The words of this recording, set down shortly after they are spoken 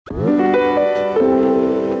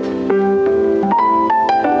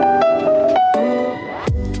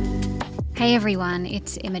Hey everyone,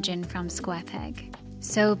 it's Imogen from SquarePeg.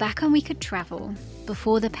 So back when we could travel,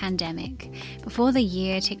 before the pandemic, before the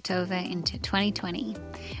year ticked over into 2020,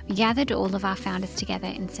 we gathered all of our founders together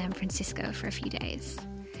in San Francisco for a few days.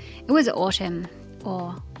 It was autumn,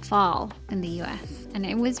 or fall in the US, and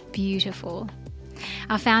it was beautiful.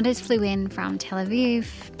 Our founders flew in from Tel Aviv,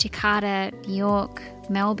 Jakarta, New York,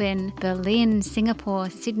 Melbourne, Berlin, Singapore,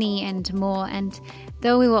 Sydney, and more. And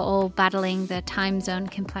though we were all battling the time zone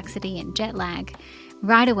complexity and jet lag,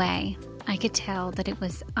 right away, I could tell that it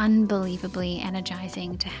was unbelievably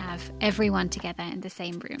energizing to have everyone together in the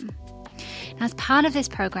same room. And as part of this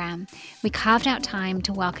program, we carved out time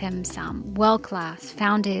to welcome some world-class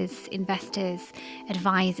founders, investors,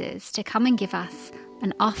 advisors to come and give us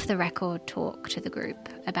an off-the-record talk to the group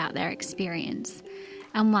about their experience.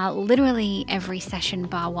 And while literally every session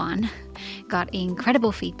bar one got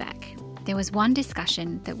incredible feedback, there was one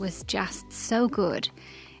discussion that was just so good,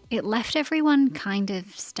 it left everyone kind of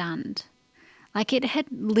stunned. Like it had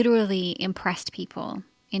literally impressed people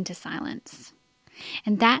into silence.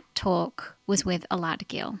 And that talk was with Elad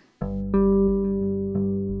Gil.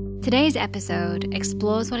 Today's episode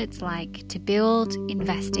explores what it's like to build,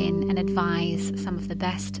 invest in, and advise some of the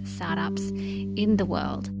best startups in the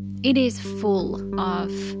world. It is full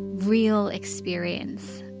of real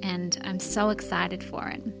experience, and I'm so excited for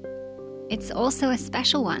it. It's also a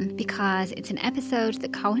special one because it's an episode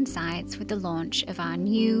that coincides with the launch of our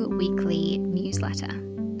new weekly newsletter.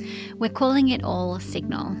 We're calling it All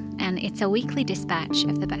Signal, and it's a weekly dispatch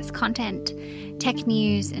of the best content, tech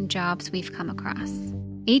news, and jobs we've come across.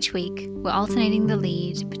 Each week, we're alternating the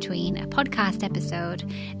lead between a podcast episode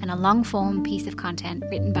and a long-form piece of content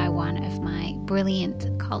written by one of my brilliant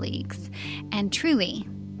colleagues. And truly,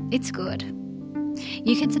 it's good.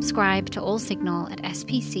 You can subscribe to All Signal at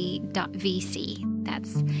spc.vc.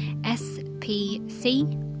 That's spc.vc.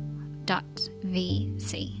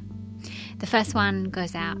 The first one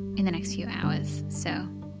goes out in the next few hours, so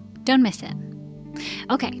don't miss it.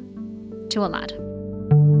 Okay, to Elad.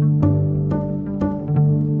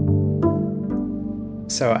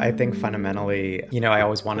 So I think fundamentally, I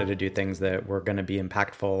always wanted to do things that were going to be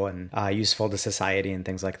impactful and useful to society and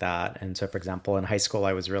things like that. And so, for example, in high school,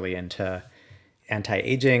 I was really into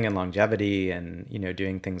anti-aging and longevity and,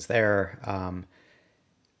 doing things there.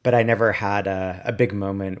 But I never had a big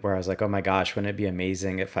moment where I was like, oh my gosh, wouldn't it be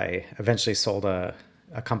amazing if I eventually sold a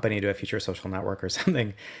company to a future social network or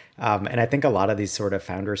something. And I think a lot of these sort of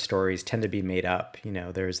founder stories tend to be made up.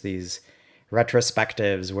 There's these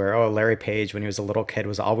retrospectives where, Larry Page, when he was a little kid,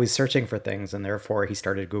 was always searching for things and therefore he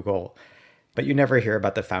started Google. But you never hear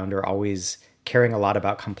about the founder always caring a lot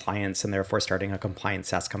about compliance and therefore starting a compliance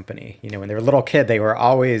SaaS company. When they were a little kid, they were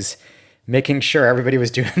always making sure everybody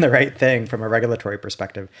was doing the right thing from a regulatory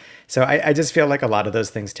perspective. So I just feel like a lot of those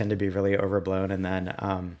things tend to be really overblown. And then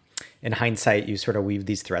in hindsight, you sort of weave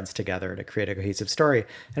these threads together to create a cohesive story.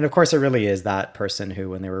 And of course, it really is that person who,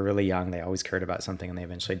 when they were really young, they always cared about something and they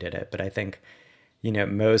eventually did it. But I think,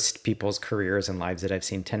 most people's careers and lives that I've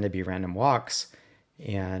seen tend to be random walks.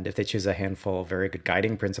 And if they choose a handful of very good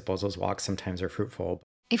guiding principles, those walks sometimes are fruitful.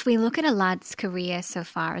 If we look at Elad's career so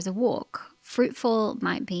far as a walk, fruitful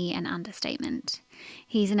might be an understatement.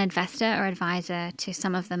 He's an investor or advisor to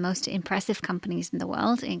some of the most impressive companies in the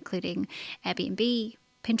world, including Airbnb,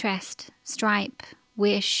 Pinterest, Stripe,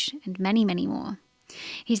 Wish, and many, many more.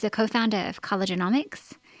 He's the co-founder of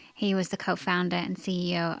Collagenomics. He was the co-founder and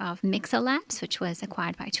CEO of Mixer Labs, which was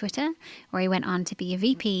acquired by Twitter, where he went on to be a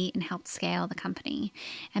VP and helped scale the company.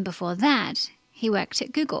 And before that, he worked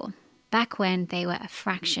at Google, back when they were a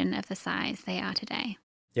fraction of the size they are today.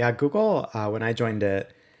 Yeah, Google, when I joined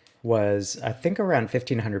it, was I think around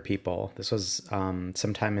 1,500 people. This was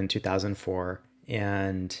sometime in 2004.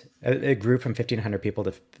 And it grew from 1,500 people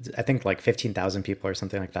to, I think, like 15,000 people or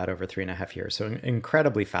something like that over 3.5 years. So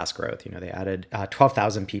incredibly fast growth. They added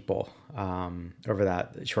 12,000 people over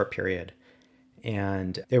that short period.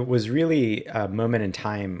 And it was really a moment in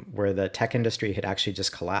time where the tech industry had actually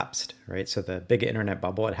just collapsed, right? So the big internet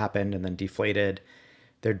bubble had happened and then deflated.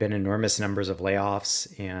 There'd been enormous numbers of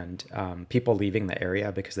layoffs and people leaving the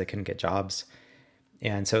area because they couldn't get jobs.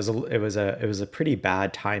 And so it was a pretty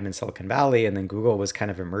bad time in Silicon Valley, and then Google was kind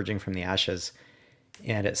of emerging from the ashes,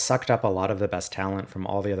 and it sucked up a lot of the best talent from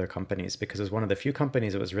all the other companies because it was one of the few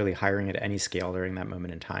companies that was really hiring at any scale during that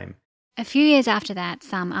moment in time. A few years after that,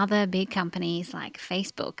 some other big companies like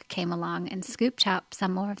Facebook came along and scooped up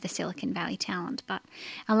some more of the Silicon Valley talent. But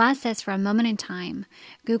Elad says for a moment in time,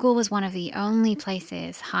 Google was one of the only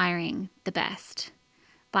places hiring the best.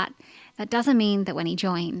 But that doesn't mean that when he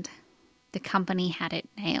joined, the company had it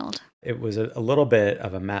nailed. It was a little bit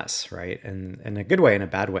of a mess, right? And in a good way and a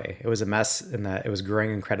bad way. It was a mess in that it was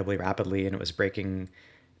growing incredibly rapidly and it was breaking,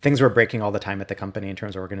 things were breaking all the time at the company in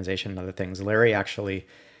terms of organization and other things. Larry actually,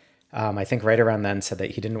 I think right around then said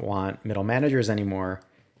that he didn't want middle managers anymore.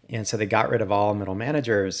 And so they got rid of all middle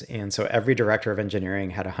managers. And so every director of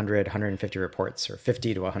engineering had 100, 150 reports or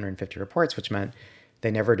 50 to 150 reports, which meant they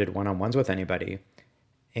never did one-on-ones with anybody.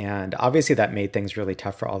 And obviously that made things really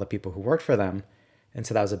tough for all the people who worked for them. And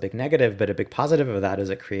so that was a big negative, but a big positive of that is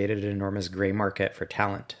it created an enormous gray market for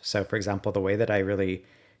talent. So for example, the way that I really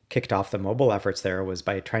kicked off the mobile efforts there was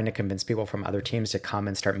by trying to convince people from other teams to come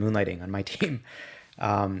and start moonlighting on my team.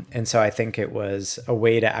 And so I think it was a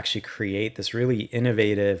way to actually create this really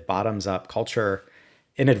innovative bottoms up culture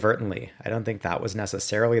inadvertently. I don't think that was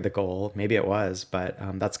necessarily the goal. Maybe it was, but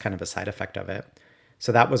that's kind of a side effect of it.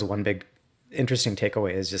 So that was one big interesting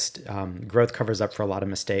takeaway is just growth covers up for a lot of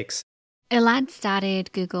mistakes. Elad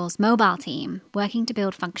started Google's mobile team, working to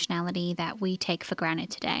build functionality that we take for granted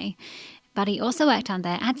today. But he also worked on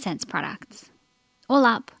their AdSense products. All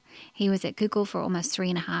up, he was at Google for almost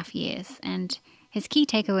 3.5 years, and his key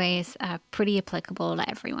takeaways are pretty applicable to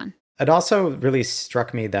everyone. It also really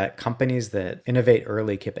struck me that companies that innovate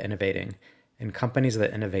early keep innovating, and companies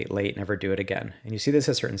that innovate late never do it again. And you see this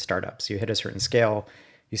at certain startups. You hit a certain scale,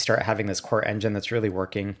 you start having this core engine that's really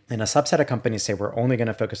working. And a subset of companies say, we're only going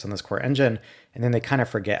to focus on this core engine. And then they kind of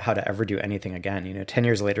forget how to ever do anything again. 10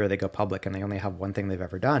 years later, they go public and they only have one thing they've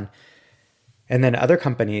ever done. And then other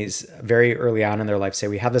companies very early on in their life say,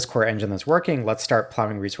 we have this core engine that's working. Let's start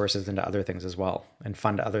plowing resources into other things as well and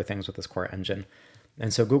fund other things with this core engine.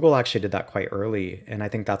 And so Google actually did that quite early. And I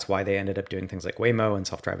think that's why they ended up doing things like Waymo and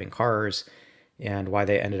self-driving cars, and why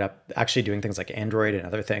they ended up actually doing things like Android and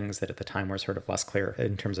other things that at the time were sort of less clear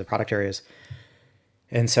in terms of product areas.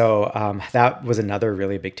 And so that was another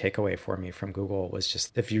really big takeaway for me from Google was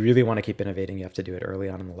just, if you really want to keep innovating, you have to do it early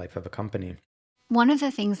on in the life of a company. One of the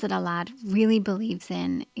things that Elad really believes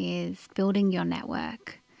in is building your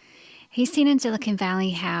network. He's seen in Silicon Valley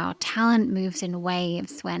how talent moves in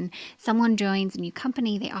waves. When someone joins a new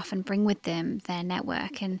company, they often bring with them their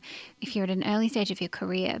network. And if you're at an early stage of your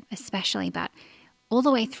career, especially, but all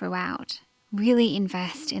the way throughout, really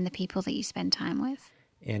invest in the people that you spend time with.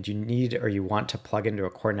 And you need or you want to plug into a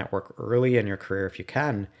core network early in your career if you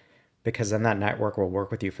can, because then that network will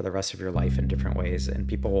work with you for the rest of your life in different ways, and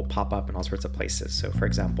people will pop up in all sorts of places. So for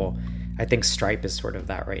example, I think Stripe is sort of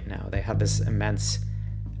that right now. They have this immense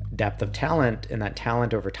depth of talent, and that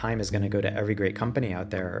talent over time is going to go to every great company out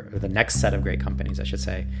there, or the next set of great companies, I should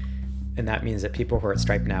say. And that means that people who are at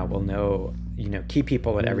Stripe now will know, key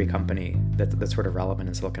people at every company that's sort of relevant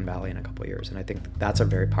in Silicon Valley in a couple of years. And I think that's a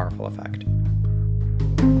very powerful effect.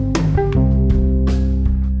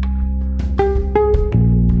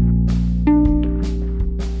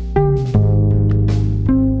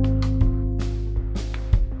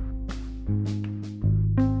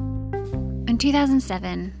 In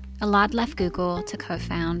 2007, Elad left Google to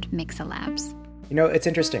co-found Mixer Labs. It's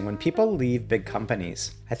interesting. When people leave big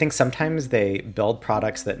companies, I think sometimes they build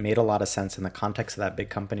products that made a lot of sense in the context of that big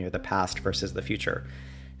company or the past versus the future.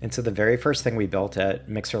 And so the very first thing we built at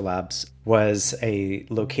Mixer Labs was a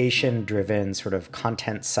location-driven sort of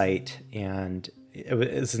content site. And it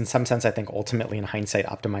was in some sense, I think, ultimately in hindsight,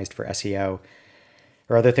 optimized for SEO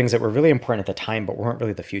or other things that were really important at the time, but weren't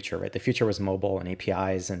really the future, right? The future was mobile and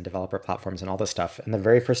APIs and developer platforms and all this stuff. And the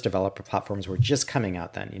very first developer platforms were just coming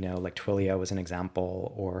out then, like Twilio was an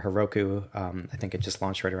example, or Heroku. I think it just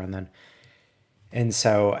launched right around then. And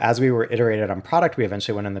so as we were iterated on product, we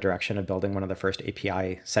eventually went in the direction of building one of the first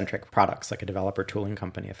API-centric products, like a developer tooling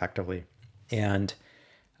company, effectively. And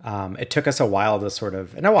it took us a while to sort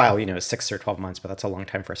of, 6 or 12 months, but that's a long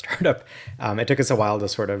time for a startup. It took us a while to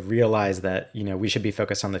sort of realize that, we should be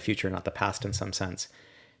focused on the future, not the past in some sense.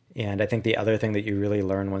 And I think the other thing that you really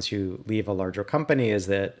learn once you leave a larger company is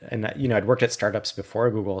that, and I'd worked at startups before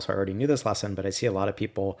Google, so I already knew this lesson, but I see a lot of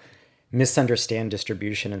people misunderstand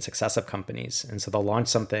distribution and success of companies. And so they'll launch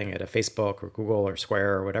something at a Facebook or Google or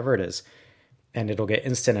Square or whatever it is, and it'll get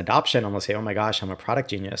instant adoption, and they'll say, oh my gosh, I'm a product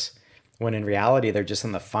genius. When in reality, they're just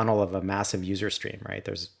in the funnel of a massive user stream, right?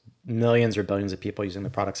 There's millions or billions of people using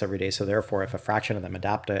the products every day. So therefore, if a fraction of them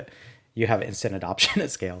adopt it, you have instant adoption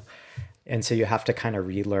at scale. And so you have to kind of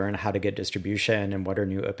relearn how to get distribution and what are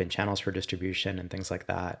new open channels for distribution and things like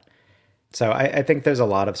that. So I think there's a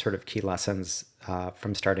lot of sort of key lessons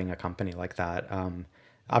from starting a company like that.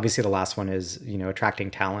 Obviously, the last one is,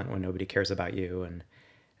 attracting talent when nobody cares about you, and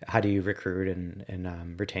how do you recruit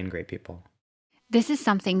and retain great people. This is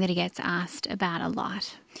something that he gets asked about a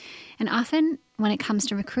lot. And often when it comes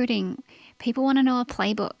to recruiting, people want to know a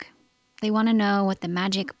playbook. They want to know what the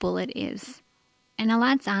magic bullet is. And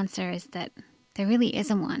Elad's answer is that there really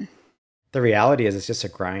isn't one. The reality is it's just a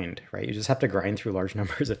grind, right? You just have to grind through large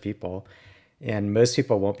numbers of people. And most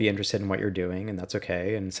people won't be interested in what you're doing, and that's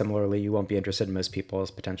okay. And similarly, you won't be interested in most people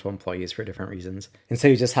as potential employees for different reasons. And so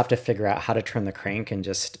you just have to figure out how to turn the crank and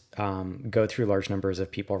just go through large numbers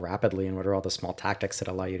of people rapidly. And what are all the small tactics that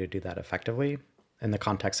allow you to do that effectively in the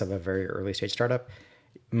context of a very early stage startup?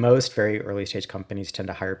 Most very early stage companies tend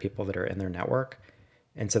to hire people that are in their network.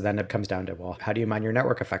 And so then it comes down to, well, how do you mine your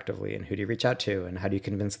network effectively? And who do you reach out to? And how do you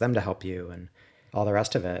convince them to help you? And all the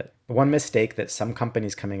rest of it. One mistake that some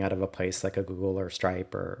companies coming out of a place like a Google or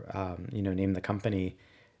Stripe or, name the company,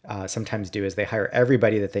 sometimes do is they hire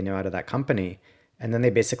everybody that they know out of that company. And then they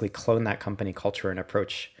basically clone that company culture and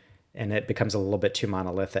approach. And it becomes a little bit too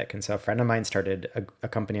monolithic. And so a friend of mine started a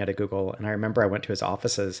company out of Google. And I remember I went to his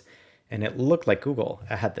offices and it looked like Google.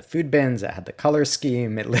 It had the food bins, it had the color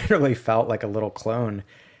scheme. It literally felt like a little clone.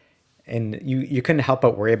 And you couldn't help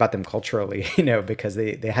but worry about them culturally, because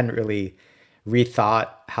they hadn't really rethought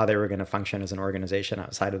how they were going to function as an organization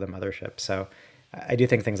outside of the mothership. So I do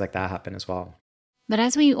think things like that happen as well. But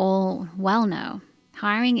as we all well know,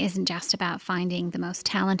 hiring isn't just about finding the most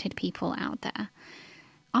talented people out there.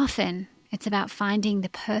 Often, it's about finding the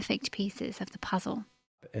perfect pieces of the puzzle.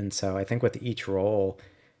 And so I think with each role,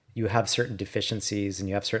 you have certain deficiencies and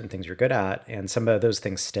you have certain things you're good at, and some of those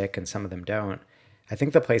things stick and some of them don't. I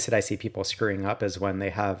think the place that I see people screwing up is when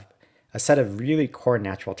they have a set of really core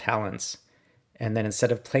natural talents. And then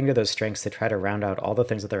instead of playing to those strengths, they try to round out all the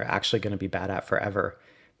things that they're actually going to be bad at forever.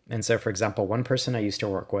 And so, for example, one person I used to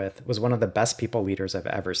work with was one of the best people leaders I've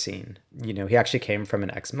ever seen. He actually came from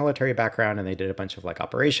an ex-military background and they did a bunch of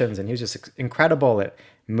operations, and he was just incredible at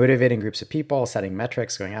motivating groups of people, setting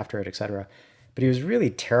metrics, going after it, etc. But he was really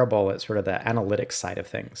terrible at sort of the analytics side of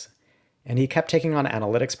things. And he kept taking on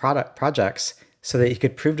analytics projects so that he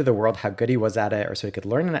could prove to the world how good he was at it, or so he could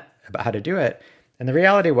learn about how to do it. And the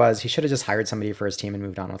reality was he should have just hired somebody for his team and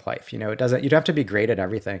moved on with life. You don't have to be great at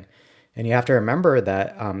everything. And you have to remember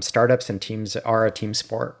that startups and teams are a team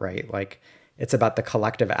sport, right? It's about the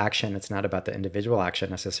collective action. It's not about the individual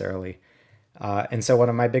action necessarily. And so one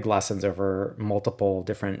of my big lessons over multiple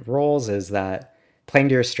different roles is that playing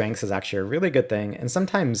to your strengths is actually a really good thing. And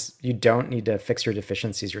sometimes you don't need to fix your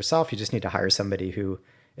deficiencies yourself. You just need to hire somebody who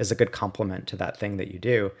is a good complement to that thing that you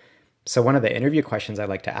do. So one of the interview questions I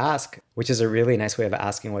like to ask, which is a really nice way of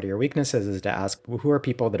asking what are your weaknesses, is to ask who are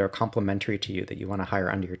people that are complementary to you that you want to hire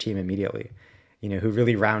onto your team immediately, who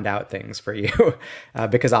really round out things for you,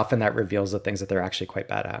 because often that reveals the things that they're actually quite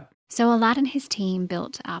bad at. So Elad and his team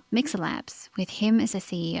built up Mixer Labs with him as a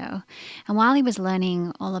CEO. And while he was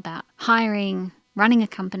learning all about hiring, running a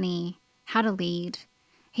company, how to lead,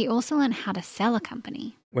 he also learned how to sell a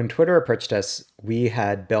company. When Twitter approached us, we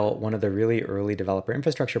had built one of the really early developer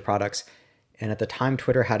infrastructure products. And at the time,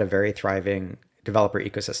 Twitter had a very thriving developer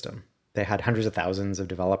ecosystem. They had hundreds of thousands of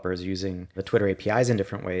developers using the Twitter APIs in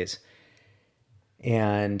different ways.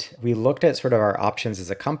 And we looked at sort of our options as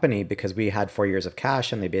a company because we had 4 years of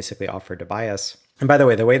cash and they basically offered to buy us. And by the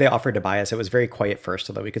way, the way they offered to buy us, it was very quiet first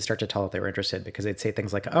so that we could start to tell if they were interested, because they'd say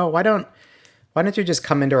things like, oh, why don't you just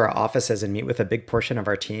come into our offices and meet with a big portion of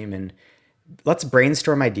our team and let's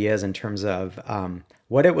brainstorm ideas in terms of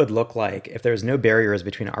what it would look like if there's no barriers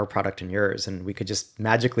between our product and yours and we could just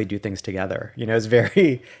magically do things together. It's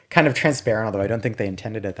very kind of transparent, although I don't think they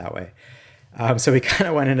intended it that way. So we kind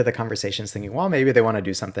of went into the conversations thinking, well, maybe they want to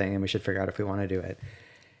do something and we should figure out if we want to do it.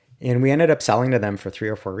 And we ended up selling to them for 3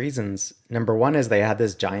 or 4 reasons. Number one is they had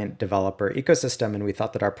this giant developer ecosystem, and we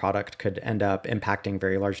thought that our product could end up impacting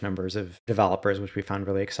very large numbers of developers, which we found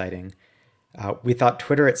really exciting. We thought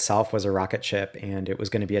Twitter itself was a rocket ship and it was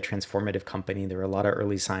going to be a transformative company. There were a lot of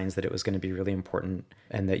early signs that it was going to be really important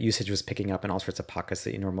and that usage was picking up in all sorts of pockets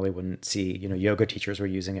that you normally wouldn't see. Yoga teachers were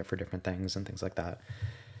using it for different things and things like that.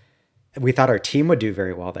 We thought our team would do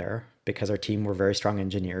very well there because our team were very strong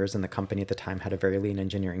engineers and the company at the time had a very lean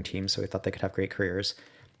engineering team. So we thought they could have great careers.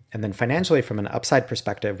 And then financially, from an upside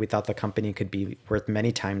perspective, we thought the company could be worth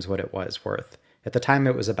many times what it was worth. At the time,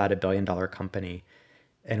 it was about $1 billion company.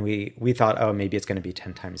 And we thought, oh, maybe it's going to be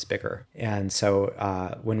 10 times bigger. And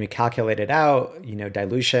so when we calculated out,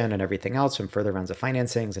 dilution and everything else from further rounds of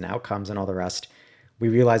financings and outcomes and all the rest, we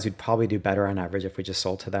realized we'd probably do better on average if we just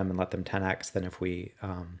sold to them and let them 10x than if we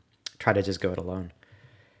try to just go it alone.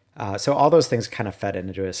 So all those things kind of fed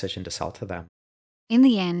into a decision to sell to them. In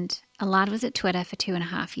the end, Elad was at Twitter for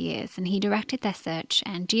 2.5 years, and he directed their search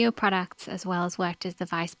and geo products, as well as worked as the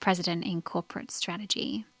vice president in corporate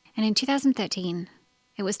strategy. And in 2013,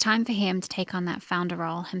 it was time for him to take on that founder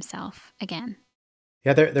role himself again.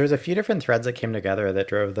 Yeah, there's a few different threads that came together that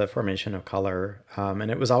drove the formation of Color. And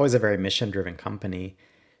it was always a very mission-driven company.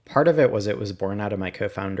 Part of it was born out of my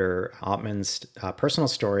co-founder Altman's personal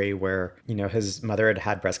story, where his mother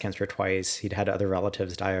had breast cancer twice. He'd had other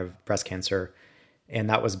relatives die of breast cancer, and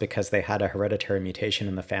that was because they had a hereditary mutation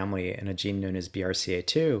in the family in a gene known as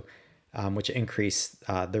BRCA2, which increased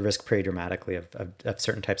the risk pretty dramatically of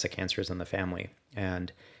certain types of cancers in the family.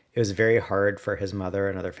 And it was very hard for his mother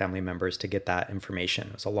and other family members to get that information.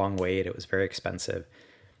 It was a long wait. It was very expensive.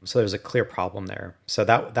 So there was a clear problem there. So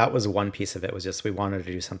that was one piece of it, was just we wanted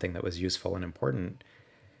to do something that was useful and important.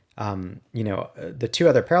 The two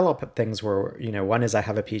other parallel things were, one is I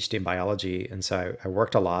have a PhD in biology. And so I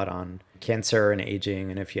worked a lot on cancer and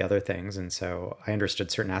aging and a few other things. And so I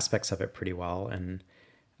understood certain aspects of it pretty well, and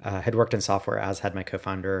had worked in software, as had my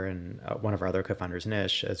co-founder and one of our other co-founders,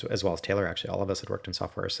 Nish, as well as Taylor. Actually, all of us had worked in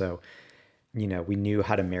software. So, we knew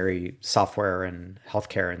how to marry software and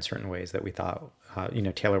healthcare in certain ways that we thought,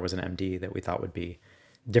 Taylor was an MD that we thought would be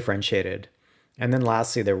differentiated. And then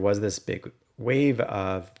lastly, there was this big wave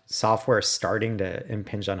of software starting to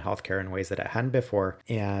impinge on healthcare in ways that it hadn't before.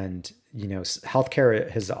 And, healthcare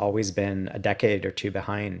has always been a decade or two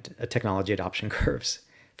behind technology adoption curves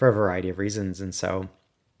for a variety of reasons. And so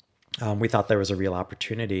we thought there was a real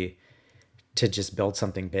opportunity to just build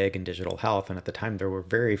something big in digital health. And at the time, there were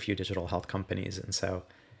very few digital health companies. And so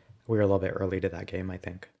we were a little bit early to that game, I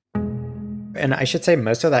think. And I should say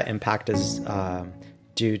most of that impact is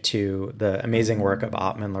due to the amazing work of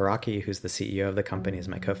Atman Laraki, who's the CEO of the company, as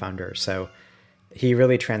my co-founder. So he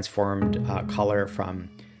really transformed Color from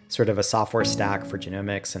sort of a software stack for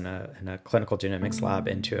genomics and a clinical genomics lab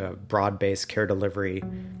into a broad-based care delivery,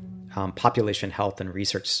 population health and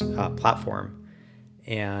research platform.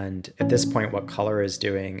 And at this point, what Color is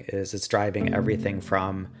doing is it's driving everything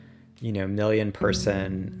from, million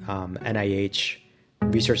person NIH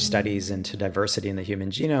research studies into diversity in the human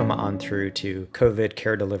genome on through to COVID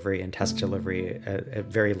care delivery and test delivery at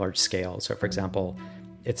very large scale. So for example,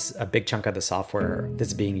 it's a big chunk of the software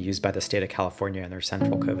that's being used by the state of California in their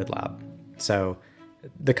central COVID lab. So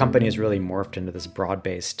the company has really morphed into this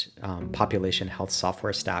broad-based population health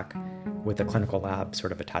software stack with a clinical lab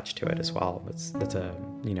sort of attached to it as well. That's a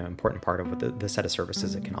important part of what the set of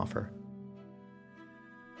services it can offer.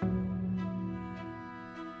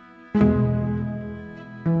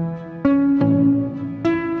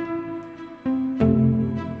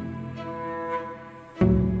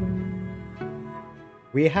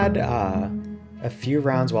 We had a few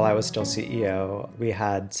rounds while I was still CEO. We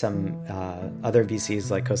had some other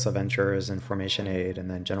VCs like Coastal Ventures and Formation Aid and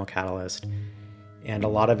then General Catalyst. And a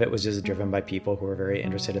lot of it was just driven by people who were very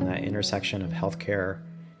interested in that intersection of healthcare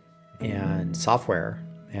and software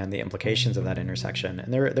and the implications of that intersection.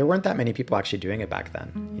 And there weren't that many people actually doing it back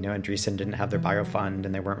then. Andreessen didn't have their biofund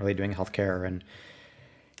and they weren't really doing healthcare. And,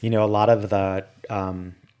 a lot of the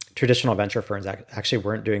traditional venture firms actually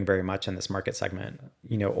weren't doing very much in this market segment.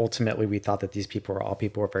 Ultimately, we thought that these people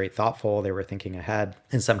were very thoughtful. They were thinking ahead.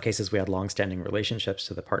 In some cases, we had longstanding relationships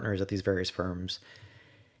to the partners at these various firms.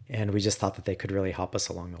 And we just thought that they could really help us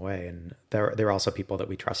along the way. And there were also people that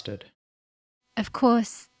we trusted. Of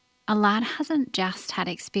course, Elad hasn't just had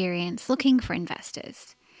experience looking for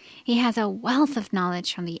investors. He has a wealth of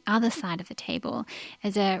knowledge from the other side of the table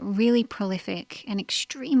as a really prolific and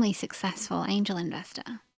extremely successful angel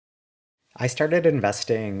investor. I started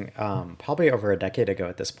investing probably over a decade ago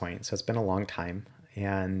at this point. So it's been a long time.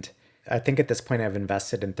 And I think at this point, I've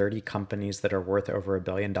invested in 30 companies that are worth over $1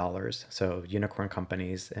 billion. So unicorn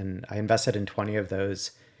companies. And I invested in 20 of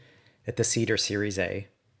those at the seed or Series A.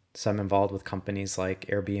 So I'm involved with companies like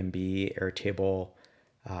Airbnb, Airtable,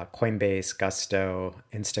 Coinbase, Gusto,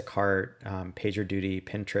 Instacart, PagerDuty,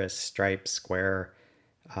 Pinterest, Stripe, Square,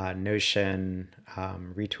 Notion,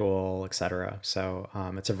 Retool, etc. So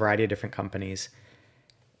it's a variety of different companies.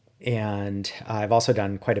 And I've also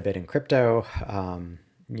done quite a bit in crypto,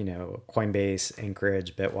 Coinbase,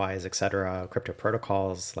 Anchorage, Bitwise, etc., crypto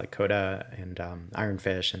protocols like Coda and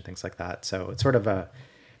Ironfish and things like that. So it's sort of a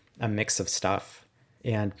mix of stuff.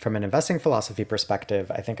 And from an investing philosophy perspective,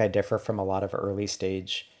 I think I differ from a lot of early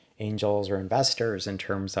stage angels or investors in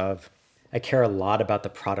terms of I care a lot about the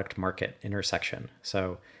product market intersection.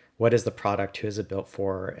 So what is the product? Who is it built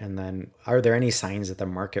for? And then are there any signs that the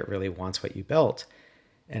market really wants what you built?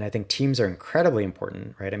 And I think teams are incredibly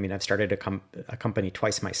important, right? I mean, I've started a company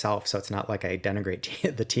twice myself, so it's not like I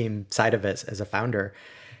denigrate the team side of it as a founder,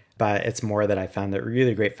 but it's more that I found that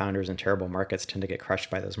really great founders in terrible markets tend to get crushed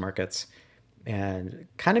by those markets. And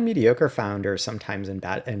kind of mediocre founders sometimes in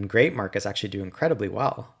bad and great markets actually do incredibly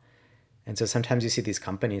well. And so sometimes you see these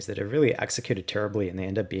companies that have really executed terribly and they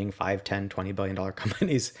end up being 5, 10, $20 billion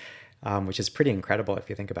companies, which is pretty incredible if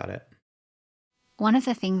you think about it. One of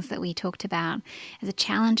the things that we talked about as a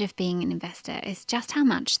challenge of being an investor is just how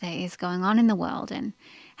much there is going on in the world and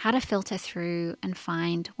how to filter through and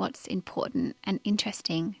find what's important and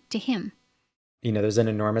interesting to him. There's an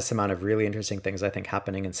enormous amount of really interesting things I think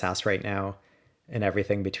happening in SaaS right now, and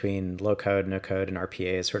everything between low code, no code, and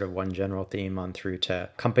RPA is sort of one general theme on through to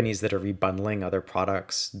companies that are rebundling other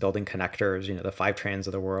products, building connectors, the Five Trans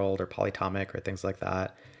of the world or Polytomic or things like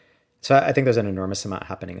that. So I think there's an enormous amount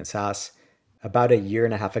happening in SaaS. About a year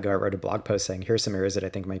and a half ago, I wrote a blog post saying, here's some areas that I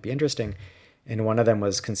think might be interesting. And one of them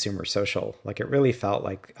was consumer social. Like it really felt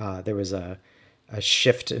like there was a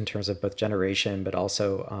shift in terms of both generation, but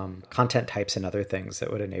also content types and other things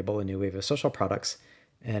that would enable a new wave of social products.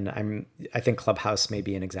 And I think Clubhouse may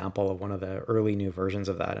be an example of one of the early new versions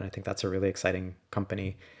of that. And I think that's a really exciting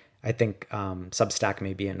company. I think Substack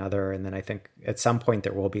may be another. And then I think at some point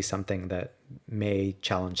there will be something that may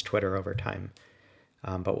challenge Twitter over time.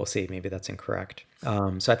 But we'll see. Maybe that's incorrect.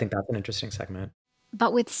 So I think that's an interesting segment.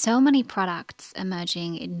 But with so many products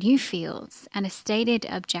emerging in new fields and a stated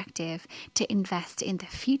objective to invest in the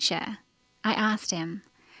future, I asked him,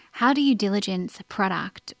 how do you diligence a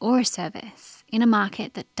product or a service in a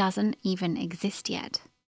market that doesn't even exist yet?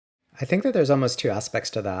 I think that there's almost two aspects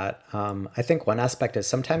to that. I think one aspect is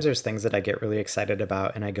sometimes there's things that I get really excited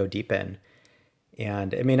about and I go deep in.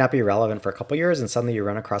 And it may not be relevant for a couple of years, and suddenly you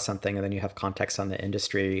run across something and then you have context on the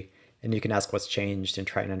industry and you can ask what's changed and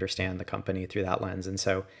try and understand the company through that lens. And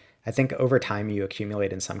so I think over time you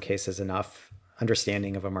accumulate in some cases enough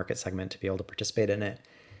understanding of a market segment to be able to participate in it.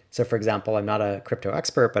 So for example, I'm not a crypto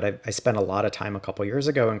expert, but I spent a lot of time a couple of years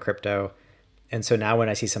ago in crypto. And so now when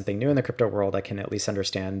I see something new in the crypto world, I can at least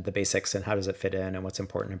understand the basics and how does it fit in and what's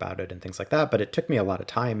important about it and things like that. But it took me a lot of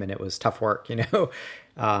time and it was tough work,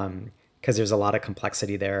 because there's a lot of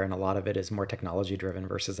complexity there and a lot of it is more technology driven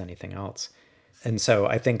versus anything else. And so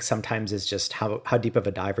I think sometimes it's just how deep of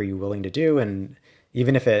a dive are you willing to do? And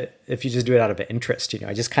even if you just do it out of an interest,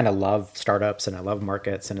 I just kind of love startups and I love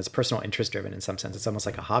markets and it's personal interest driven in some sense. It's almost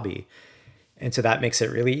like a hobby. And so that makes it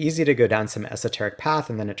really easy to go down some esoteric path.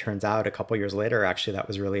 And then it turns out a couple years later, actually, that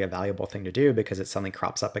was really a valuable thing to do because it suddenly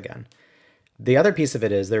crops up again. The other piece of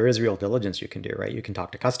it is there is real diligence you can do, right? You can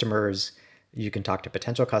talk to customers, you can talk to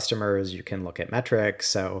potential customers, you can look at metrics.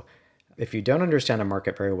 So if you don't understand a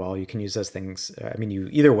market very well, you can use those things. I mean, you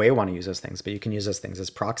either way want to use those things, but you can use those things as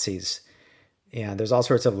proxies. And there's all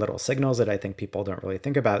sorts of little signals that I think people don't really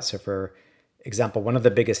think about. So for example, one of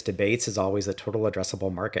the biggest debates is always the total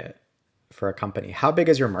addressable market for a company. How big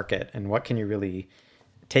is your market and what can you really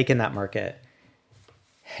take in that market?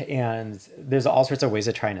 And there's all sorts of ways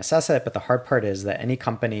to try and assess it. But the hard part is that any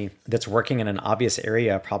company that's working in an obvious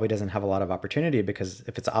area probably doesn't have a lot of opportunity because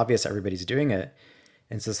if it's obvious, everybody's doing it.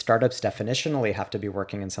 And so startups definitionally have to be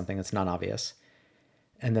working in something that's not obvious.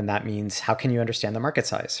 And then that means how can you understand the market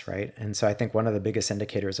size, right? And so I think one of the biggest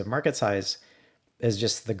indicators of market size is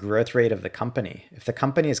just the growth rate of the company. If the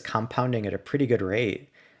company is compounding at a pretty good rate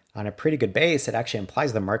on a pretty good base, it actually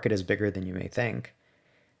implies the market is bigger than you may think.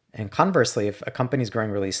 And conversely, if a company is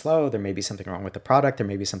growing really slow, there may be something wrong with the product, there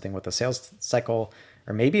may be something with the sales cycle,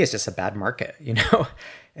 or maybe it's just a bad market,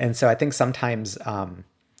 And so I think sometimes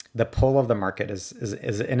the pull of the market is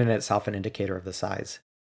in and itself an indicator of the size.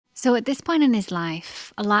 So at this point in his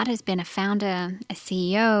life, Elad has been a founder, a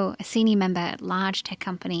CEO, a senior member at large tech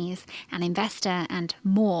companies, an investor, and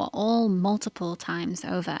more, all multiple times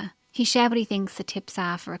over. He shared what he thinks the tips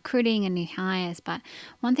are for recruiting and new hires, but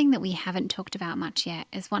one thing that we haven't talked about much yet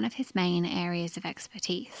is one of his main areas of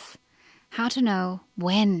expertise: how to know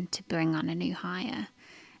when to bring on a new hire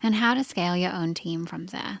and how to scale your own team from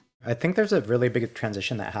there. I think there's a really big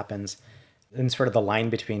transition that happens in sort of the line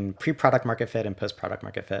between pre-product market fit and post-product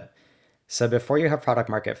market fit. So before you have product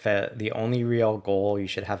market fit, the only real goal you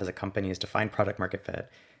should have as a company is to find product market fit.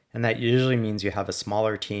 And that usually means you have a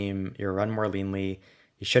smaller team, you run more leanly,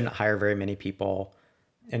 you shouldn't hire very many people,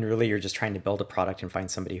 and really you're just trying to build a product and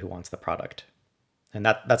find somebody who wants the product. And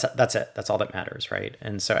that's it. That's all that matters, right?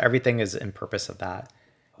 And so everything is in purpose of that.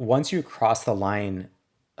 Once you cross the line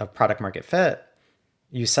of product market fit,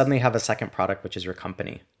 you suddenly have a second product, which is your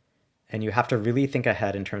company. And you have to really think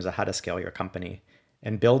ahead in terms of how to scale your company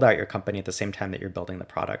and build out your company at the same time that you're building the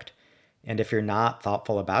product. And if you're not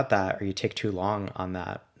thoughtful about that or you take too long on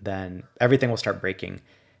that, then everything will start breaking.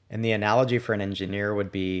 And the analogy for an engineer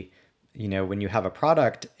would be, when you have a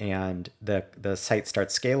product and the site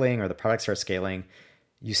starts scaling or the product starts scaling,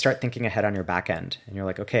 you start thinking ahead on your back end and you're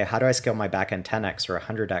like, okay, how do I scale my back end 10x or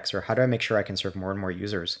 100x, or how do I make sure I can serve more and more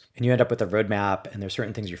users? And you end up with a roadmap, and there's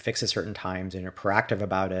certain things you fix at certain times, and you're proactive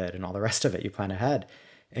about it, and all the rest of it, you plan ahead.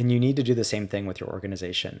 And you need to do the same thing with your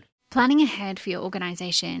organization. Planning ahead for your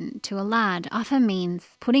organization, to Elad, often means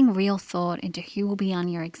putting real thought into who will be on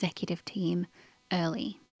your executive team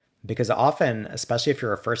early. Because often, especially if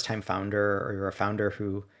you're a first-time founder or you're a founder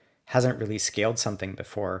who hasn't really scaled something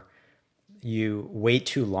before, you wait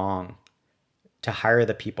too long to hire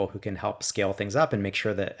the people who can help scale things up and make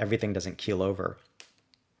sure that everything doesn't keel over.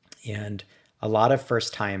 And a lot of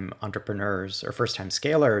first-time entrepreneurs or first-time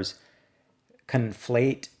scalers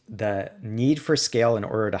conflate the need for scale in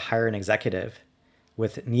order to hire an executive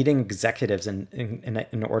with needing executives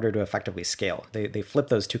in order to effectively scale. They flip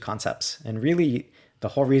those two concepts. And really, the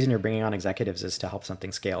whole reason you're bringing on executives is to help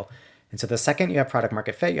something scale. And so the second you have product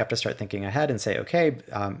market fit, you have to start thinking ahead and say, okay,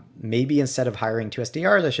 maybe instead of hiring 2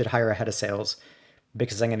 SDRs, I should hire a head of sales,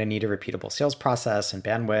 because I'm going to need a repeatable sales process and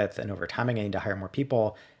bandwidth. And over time, I'm going to need to hire more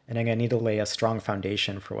people. And I'm going to need to lay a strong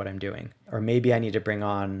foundation for what I'm doing. Or maybe I need to bring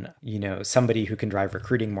on, somebody who can drive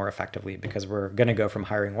recruiting more effectively, because we're going to go from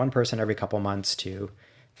hiring 1 person every couple months to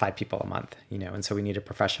 5 people a month, and so we need to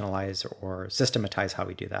professionalize or systematize how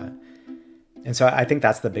we do that. And so I think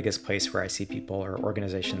that's the biggest place where I see people or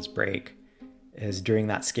organizations break, is during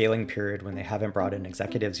that scaling period when they haven't brought in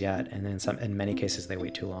executives yet. And in many cases, they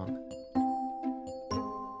wait too long.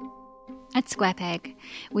 At SquarePeg,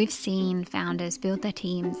 we've seen founders build their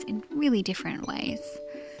teams in really different ways.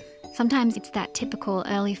 Sometimes it's that typical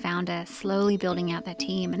early founder slowly building out their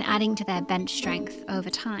team and adding to their bench strength over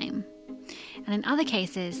time. And in other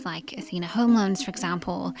cases, like Athena Home Loans, for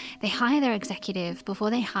example, they hire their executive before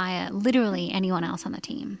they hire literally anyone else on the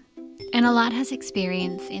team. And Elad has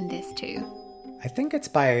experience in this too. I think it's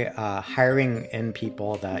by hiring in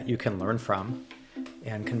people that you can learn from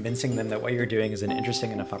and convincing them that what you're doing is an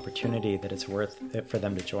interesting enough opportunity that it's worth it for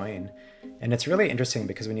them to join. And it's really interesting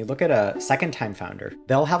because when you look at a second-time founder,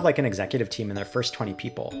 they'll have like an executive team in their first 20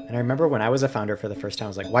 people. And I remember when I was a founder for the first time, I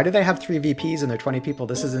was like, why do they have 3 VPs in their 20 people?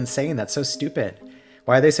 This is insane. That's so stupid.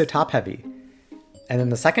 Why are they so top-heavy? And then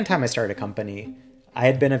the second time I started a company, I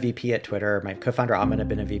had been a VP at Twitter. My co-founder Amin had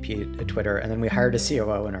been a VP at Twitter. And then we hired a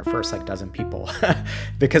COO in our first dozen people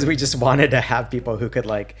because we just wanted to have people who could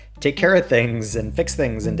take care of things and fix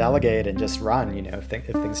things and delegate and just run, if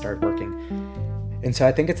things started working. And so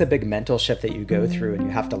I think it's a big mental shift that you go through, and you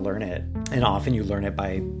have to learn it. And often you learn it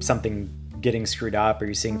by something getting screwed up, or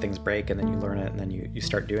you seeing things break, and then you learn it, and then you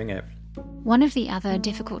start doing it. One of the other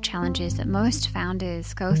difficult challenges that most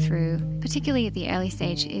founders go through, particularly at the early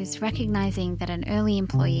stage, is recognizing that an early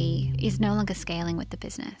employee is no longer scaling with the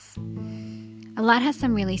business. Elad has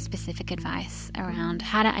some really specific advice around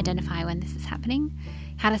how to identify when this is happening,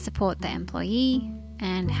 how to support the employee,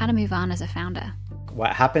 and how to move on as a founder.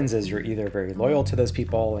 What happens is you're either very loyal to those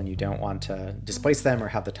people and you don't want to displace them or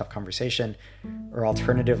have the tough conversation, or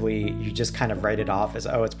alternatively, you just kind of write it off as,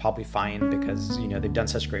 oh, it's probably fine because, they've done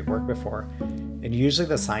such great work before. And usually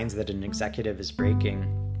the signs that an executive is breaking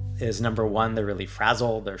is, number one, they're really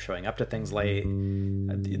frazzled. They're showing up to things late.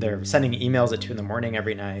 They're sending emails at 2 a.m.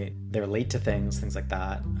 every night. They're late to things like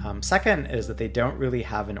that. Second is that they don't really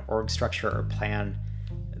have an org structure or plan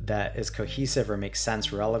that is cohesive or makes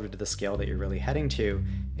sense relative to the scale that you're really heading to,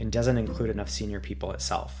 and doesn't include enough senior people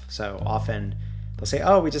itself. So often they'll say,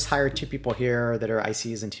 oh, we just hired 2 people here that are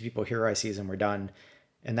ICs and 2 people here are ICs and we're done.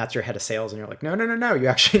 And that's your head of sales. And you're like, no. You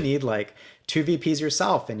actually need 2 VPs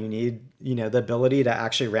yourself, and you need, the ability to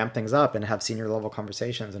actually ramp things up and have senior level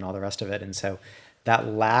conversations and all the rest of it. And so that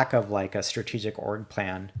lack of a strategic org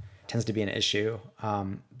plan tends to be an issue.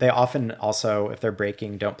 They often also, if they're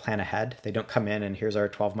breaking, don't plan ahead. They don't come in and here's our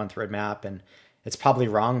 12-month roadmap and it's probably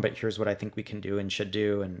wrong, but here's what I think we can do and should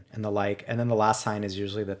do and the like. And then the last sign is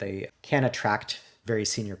usually that they can't attract very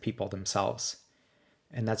senior people themselves.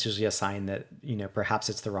 And that's usually a sign that, perhaps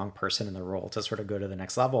it's the wrong person in the role to sort of go to the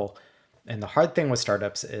next level. And the hard thing with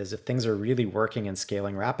startups is if things are really working and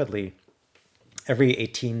scaling rapidly, every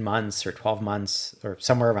 18 months or 12 months or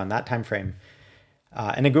somewhere around that time frame,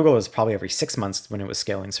 and in Google, it was probably every 6 months when it was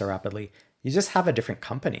scaling so rapidly, you just have a different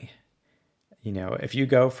company. If you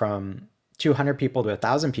go from 200 people to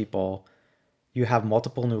 1,000 people, you have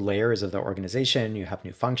multiple new layers of the organization, you have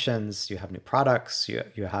new functions, you have new products,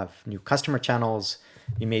 you have new customer channels,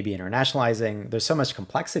 you may be internationalizing. There's so much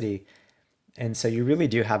complexity. And so you really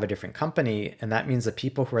do have a different company. And that means the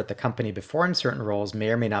people who were at the company before in certain roles may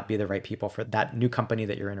or may not be the right people for that new company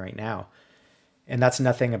that you're in right now. And that's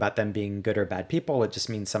nothing about them being good or bad people. It just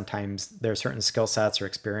means sometimes there are certain skill sets or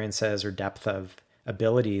experiences or depth of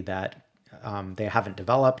ability that they haven't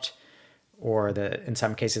developed, or that in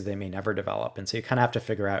some cases they may never develop. And so you kind of have to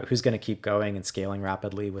figure out who's going to keep going and scaling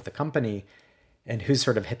rapidly with the company and who's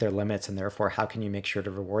sort of hit their limits. And therefore, how can you make sure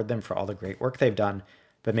to reward them for all the great work they've done,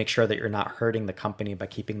 but make sure that you're not hurting the company by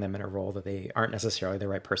keeping them in a role that they aren't necessarily the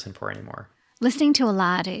right person for anymore. Listening to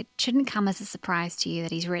Elad, it shouldn't come as a surprise to you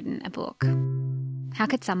that he's written a book. How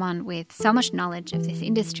could someone with so much knowledge of this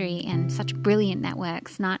industry and such brilliant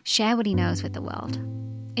networks not share what he knows with the world?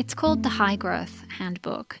 It's called the High Growth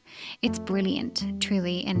Handbook. It's brilliant,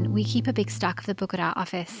 truly, and we keep a big stock of the book at our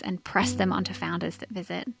office and press them onto founders that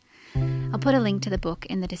visit. I'll put a link to the book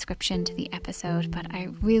in the description to the episode, but I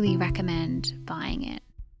really recommend buying it.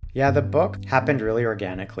 Yeah, the book happened really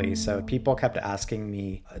organically. So people kept asking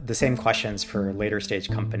me the same questions for later stage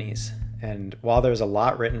companies. And while there's a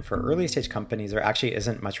lot written for early stage companies, there actually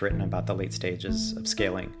isn't much written about the late stages of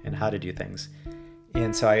scaling and how to do things.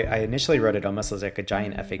 And so I initially wrote it almost as like a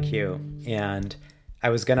giant FAQ. And I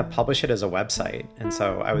was going to publish it as a website. And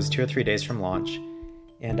so I was 2 or 3 days from launch.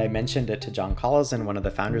 And I mentioned it to John Collison, one of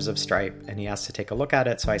the founders of Stripe, and he asked to take a look at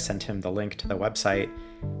it. So I sent him the link to the website,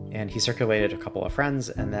 and he circulated a couple of friends.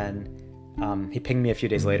 And then he pinged me a few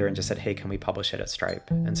days later and just said, hey, can we publish it at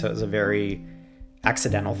Stripe? And so it was a very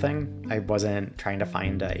accidental thing. I wasn't trying to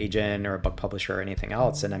find an agent or a book publisher or anything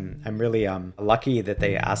else. And I'm really lucky that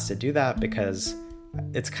they asked to do that, because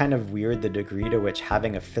it's kind of weird the degree to which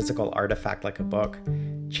having a physical artifact like a book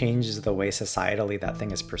changes the way societally that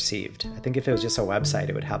thing is perceived. I think if it was just a website,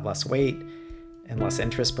 it would have less weight and less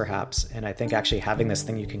interest perhaps. And I think actually having this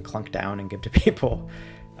thing you can clunk down and give to people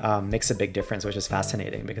makes a big difference, which is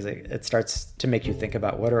fascinating, because it starts to make you think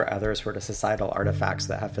about what are other sort of societal artifacts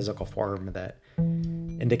that have physical form that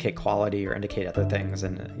indicate quality or indicate other things.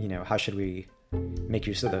 And, how should we make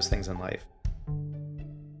use of those things in life?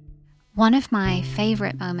 One of my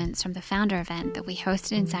favorite moments from the founder event that we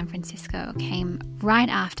hosted in San Francisco came right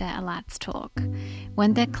after Elad's talk.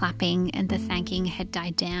 When the clapping and the thanking had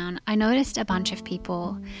died down, I noticed a bunch of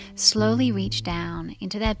people slowly reach down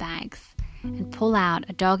into their bags and pull out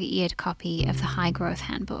a dog-eared copy of the High Growth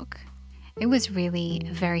Handbook. It was really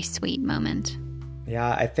a very sweet moment.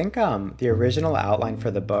 Yeah, I think the original outline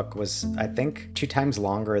for the book was, 2 times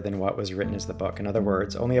longer than what was written as the book. In other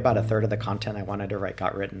words, only about a third of the content I wanted to write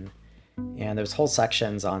got written. And there's whole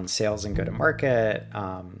sections on sales and go-to-market,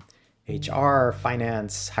 HR,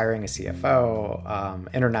 finance, hiring a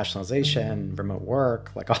CFO, internationalization, remote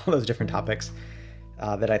work, like all those different topics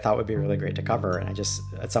that I thought would be really great to cover. And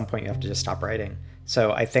at some point, you have to just stop writing.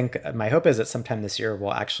 So I think my hope is that sometime this year,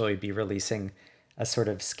 we'll actually be releasing a sort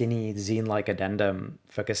of skinny zine-like addendum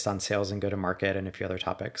focused on sales and go-to-market and a few other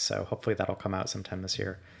topics. So hopefully that'll come out sometime this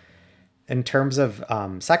year. In terms of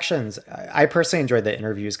sections, I personally enjoyed the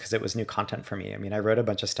interviews because it was new content for me. I mean, I wrote a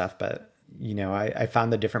bunch of stuff, but, I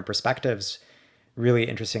found the different perspectives really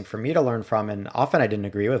interesting for me to learn from. And often I didn't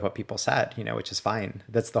agree with what people said, which is fine.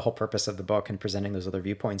 That's the whole purpose of the book, and presenting those other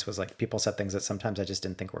viewpoints was like people said things that sometimes I just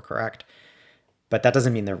didn't think were correct. But that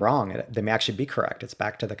doesn't mean they're wrong. They may actually be correct. It's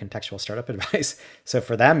back to the contextual startup advice. So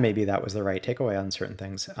for them, maybe that was the right takeaway on certain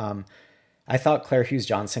things. I thought Claire Hughes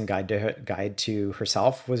Johnson guide to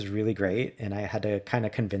herself was really great. And I had to kind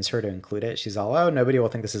of convince her to include it. She's all, oh, nobody will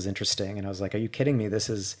think this is interesting. And I was like, are you kidding me? This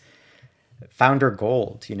is founder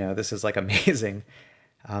gold. This is like amazing.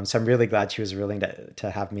 So I'm really glad she was willing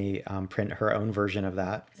to have me print her own version of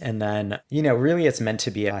that. And then, really it's meant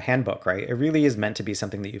to be a handbook, right? It really is meant to be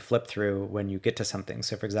something that you flip through when you get to something.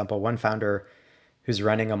 So for example, one founder who's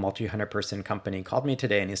running a multi-100-person company called me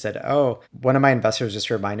today and he said, oh, one of my investors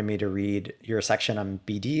just reminded me to read your section on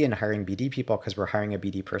BD and hiring BD people because we're hiring a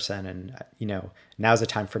BD person. And, now's the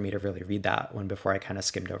time for me to really read that one before I kind of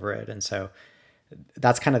skimmed over it. And so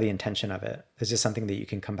that's kind of the intention of it. It's just something that you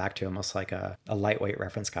can come back to, almost like a lightweight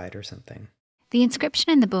reference guide or something. The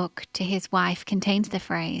inscription in the book to his wife contains the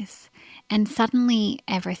phrase, "And suddenly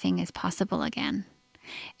everything is possible again."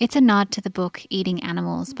 It's a nod to the book Eating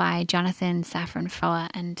Animals by Jonathan Safran Foer,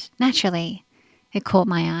 and naturally, it caught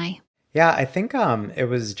my eye. Yeah, I think it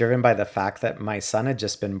was driven by the fact that my son had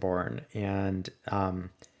just been born. And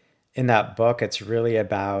in that book, it's really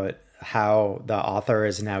about how the author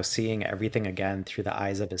is now seeing everything again through the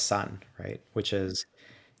eyes of his son, right? Which is,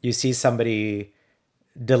 you see somebody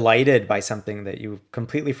delighted by something that you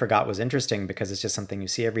completely forgot was interesting because it's just something you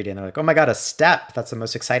see every day. And they're like, oh my God, a step. That's the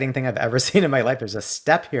most exciting thing I've ever seen in my life. There's a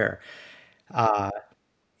step here.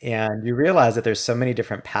 And you realize that there's so many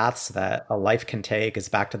different paths that a life can take. It's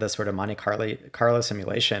back to the sort of Monte Carlo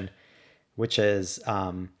simulation, which is,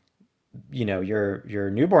 your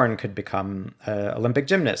newborn could become an Olympic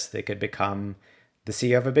gymnast. They could become the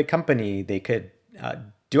CEO of a big company. They could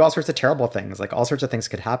do all sorts of terrible things. Like all sorts of things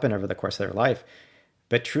could happen over the course of their life.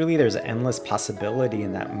 But truly, there's endless possibility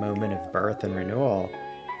in that moment of birth and renewal.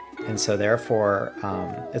 And so therefore,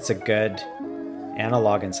 it's a good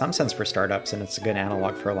analog in some sense for startups, and it's a good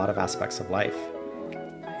analog for a lot of aspects of life.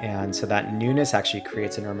 And so that newness actually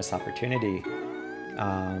creates enormous opportunity.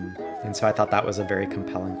 And so I thought that was a very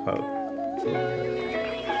compelling quote.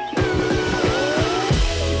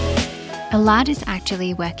 Elad is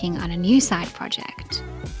actually working on a new side project.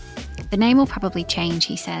 The name will probably change,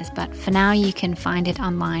 he says, but for now you can find it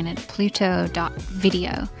online at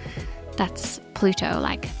pluto.video. That's Pluto,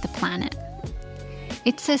 like the planet.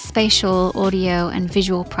 It's a spatial audio and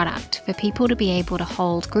visual product for people to be able to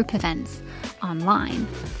hold group events online.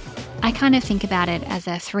 I kind of think about it as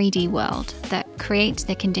a 3D world that creates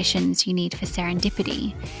the conditions you need for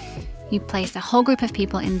serendipity. You place a whole group of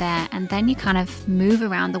people in there, and then you kind of move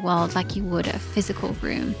around the world like you would a physical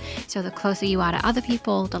room. So the closer you are to other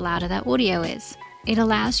people, the louder their audio is. It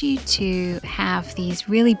allows you to have these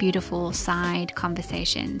really beautiful side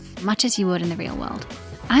conversations, much as you would in the real world.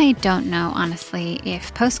 I don't know, honestly,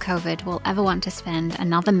 if post-COVID we'll ever want to spend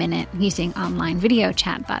another minute using online video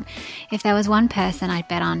chat, but if there was one person I'd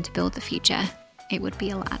bet on to build the future, it would be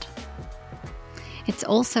Elad. It's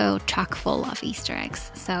also chock full of Easter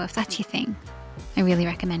eggs, so if that's your thing, I really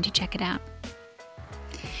recommend you check it out.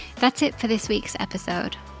 That's it for this week's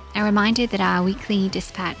episode. A reminder that our weekly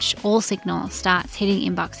dispatch, All Signal, starts hitting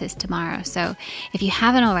inboxes tomorrow, so if you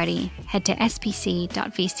haven't already, head to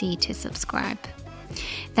spc.vc to subscribe.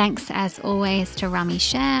 Thanks as always to Rami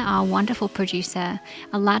Sher, our wonderful producer,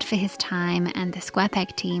 Elad for his time, and the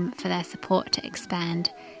SquarePeg team for their support to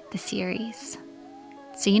expand the series.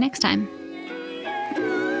 See you next time.